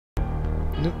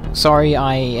Sorry,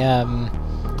 I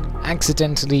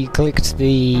accidentally clicked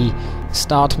the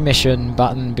start mission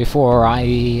button before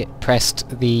I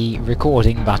pressed the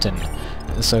recording button.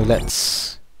 So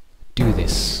let's do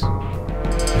this.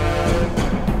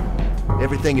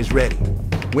 Everything is ready.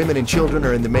 Women and children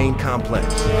are in the main complex.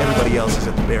 Everybody else is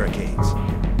at the barricades.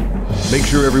 Make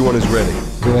sure everyone is ready.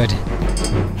 Good.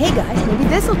 Hey guys, maybe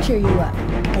this'll cheer you up.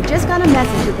 I just got a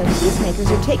message that the Peacemakers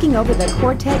are taking over the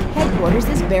Cortec headquarters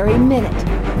this very minute.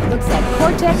 Looks like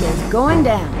Cortec is going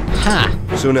down.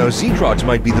 Ha! So now Zetrox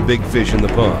might be the big fish in the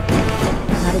pond.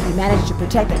 Not if you manage to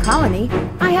protect the colony.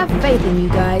 I have faith in you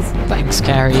guys. Thanks,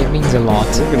 Carrie, it means a lot.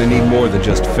 We're gonna need more than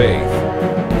just faith.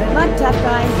 Good luck, tough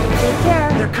guy. Take care.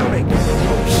 They're coming!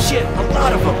 Oh shit, a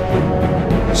lot of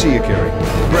them! See you, Carrie.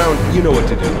 Brown, you know what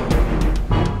to do.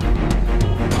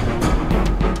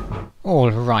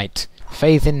 Alright.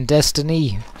 Faith in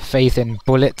destiny, faith in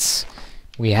bullets.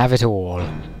 We have it all.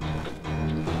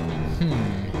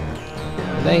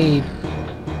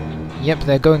 Yep,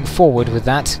 they're going forward with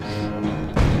that.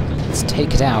 Let's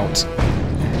take it out.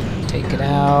 Take it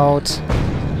out.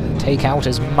 Take out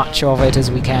as much of it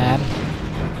as we can.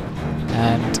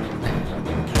 And...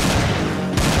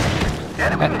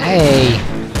 hey!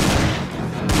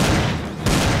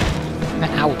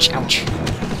 Ouch, ouch.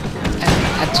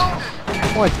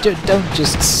 What? Don't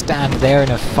just stand there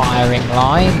in a firing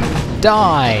line.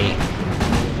 Die!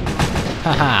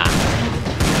 Haha.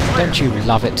 Don't you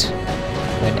love it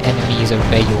when enemies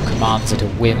obey your commands at a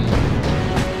whim?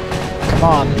 Come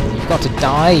on, you've got to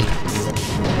die.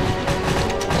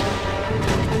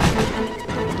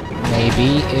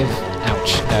 Maybe if...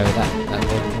 ouch, no, that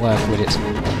wouldn't work, would it?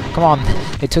 Come on,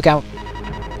 it took out...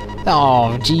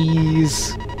 oh,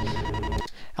 jeez.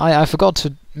 I forgot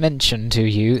to mention to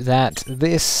you that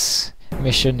this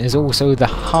mission is also the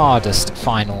hardest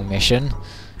final mission,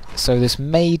 so this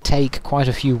may take quite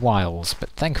a few whiles, but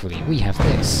thankfully we have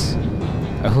this.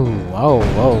 Oh,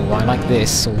 I like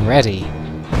this already.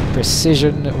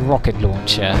 Precision rocket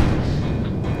launcher.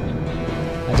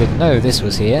 I didn't know this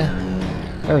was here.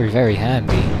 Very, very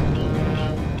handy.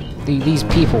 These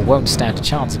people won't stand a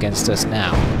chance against us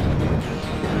now.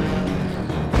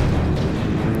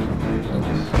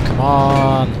 Come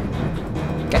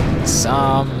on! Get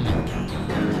some!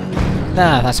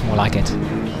 Nah, that's more like it.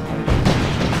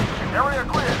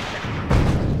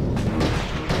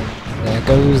 There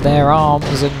goes their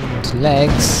arms and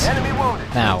legs.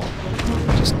 Now,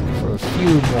 just for a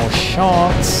few more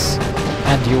shots,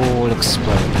 and you'll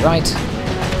explode, right?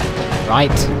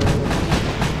 Right?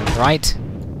 Right?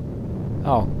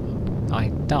 Oh, I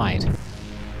died.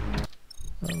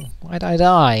 Oh, why'd I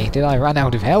die? Did I run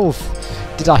out of health?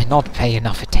 Did I not pay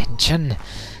enough attention?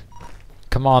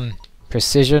 Come on,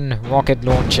 precision rocket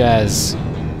launchers.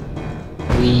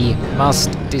 We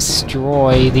must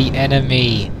destroy the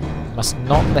enemy. Must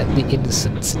not let the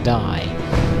innocents die.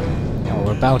 Now,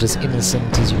 we're about as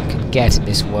innocent as you can get in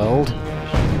this world.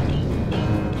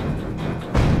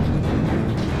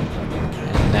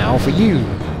 And now for you.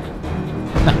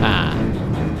 Haha.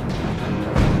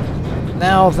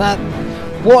 Now that...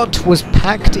 what was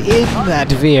packed in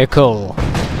that vehicle?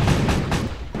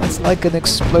 That's like an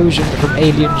explosion from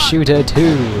Alien Shooter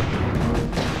 2.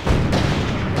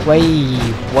 Way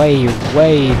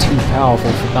too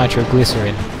powerful for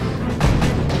nitroglycerin.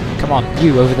 Come on,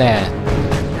 you over there.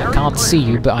 I can't see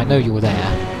you, but I know you're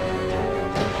there.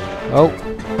 Oh.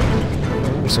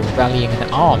 We're also rallying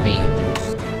an army.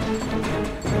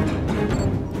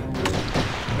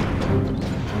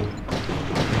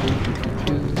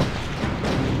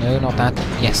 No, not that.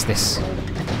 Yes, this.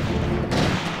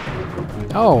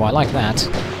 Oh, I like that.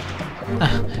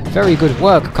 Very good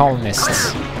work,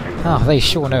 colonists. Ah, they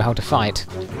sure know how to fight.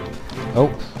 Oh,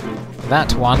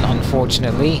 that one,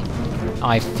 unfortunately,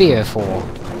 I fear for.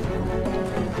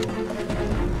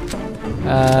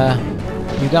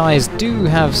 You guys do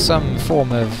have some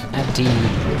form of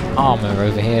anti-armor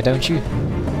over here, don't you?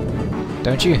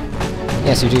 Don't you?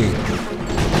 Yes, you do.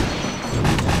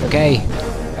 Okay.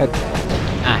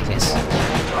 Yes.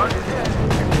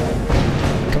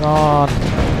 Come on.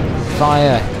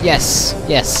 Fire. Yes.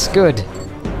 Yes. Good.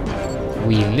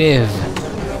 We live.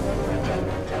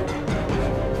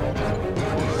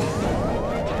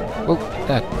 Oh,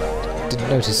 didn't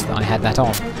notice that I had that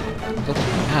on.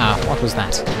 Oh, what was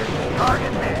that?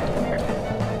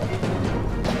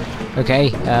 Okay,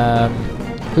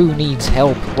 who needs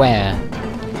help where?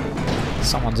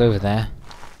 Someone's over there.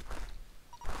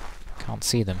 Can't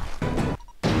see them.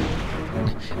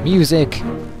 Music!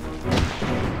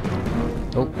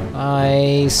 Oh,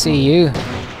 I see you.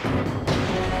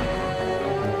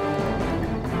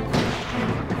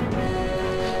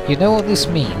 You know what this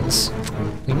means?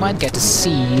 We might get to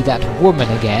see that woman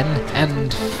again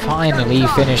and finally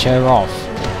finish her off.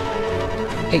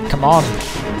 Hey, come on!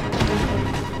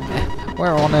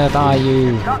 Where on earth are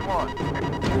you?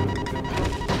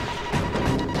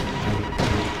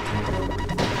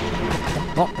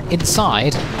 What?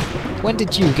 Inside? When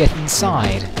did you get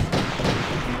inside?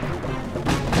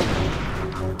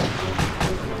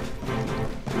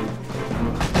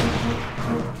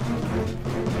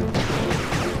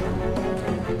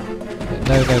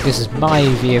 No, no, this is my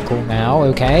vehicle now,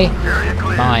 okay?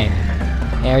 Mine.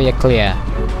 Area clear.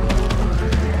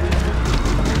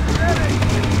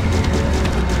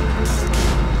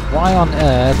 Why on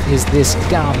earth is this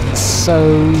gun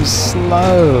so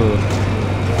slow?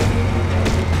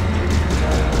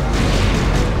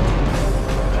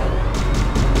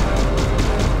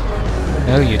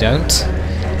 No, you don't.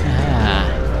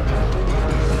 Ah.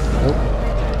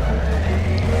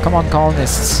 Oh. Come on,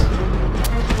 colonists.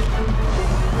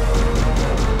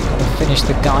 Finish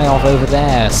the guy off over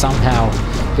there somehow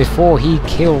before he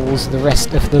kills the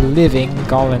rest of the living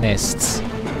colonists.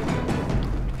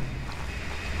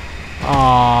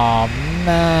 Aw,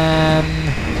 man.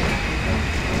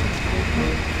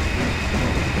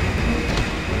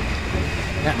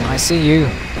 Yeah, I see you.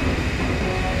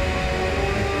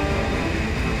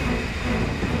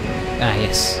 Ah,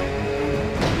 yes.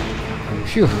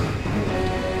 Phew.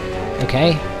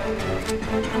 Okay.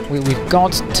 We've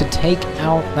got to take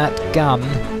out that gun.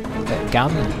 That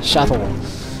gun? Shuttle.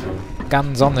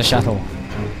 Guns on the shuttle.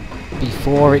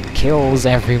 Before it kills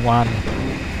everyone.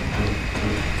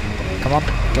 Come on,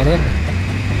 get in.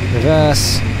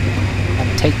 Reverse.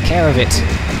 And take care of it.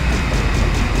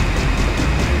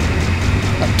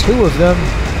 Got two of them.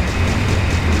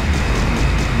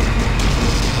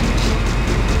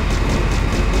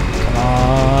 Come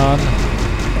on.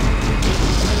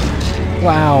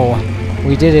 Wow.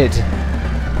 We did it!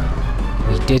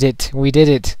 We did it! We did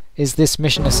it! Is this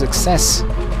mission a success?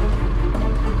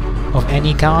 Of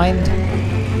any kind?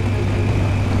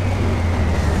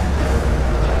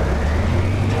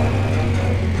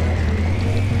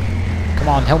 Come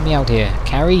on, help me out here.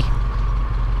 Carrie?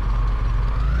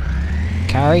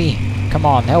 Carrie? Come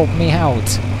on, help me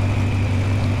out!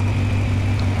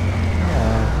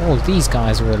 Oh, all these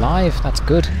guys are alive. That's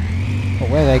good. But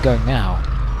where are they going now?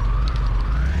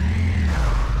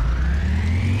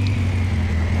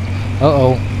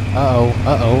 Uh-oh, uh-oh,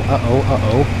 uh-oh, uh-oh,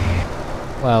 uh-oh.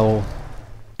 Well,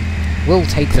 we'll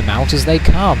take them out as they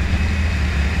come.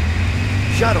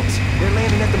 Shuttles, they're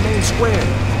landing at the main square.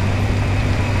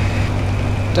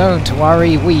 Don't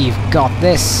worry, we've got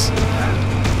this.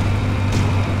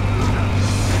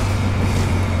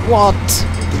 What?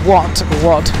 What?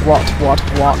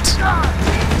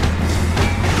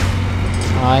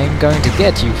 I'm going to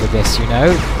get you for this, you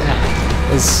know.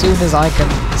 As soon as I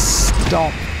can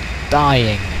stop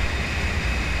dying.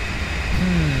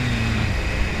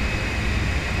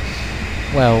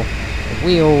 Well,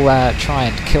 we'll try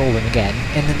and kill them again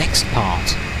in the next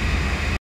part.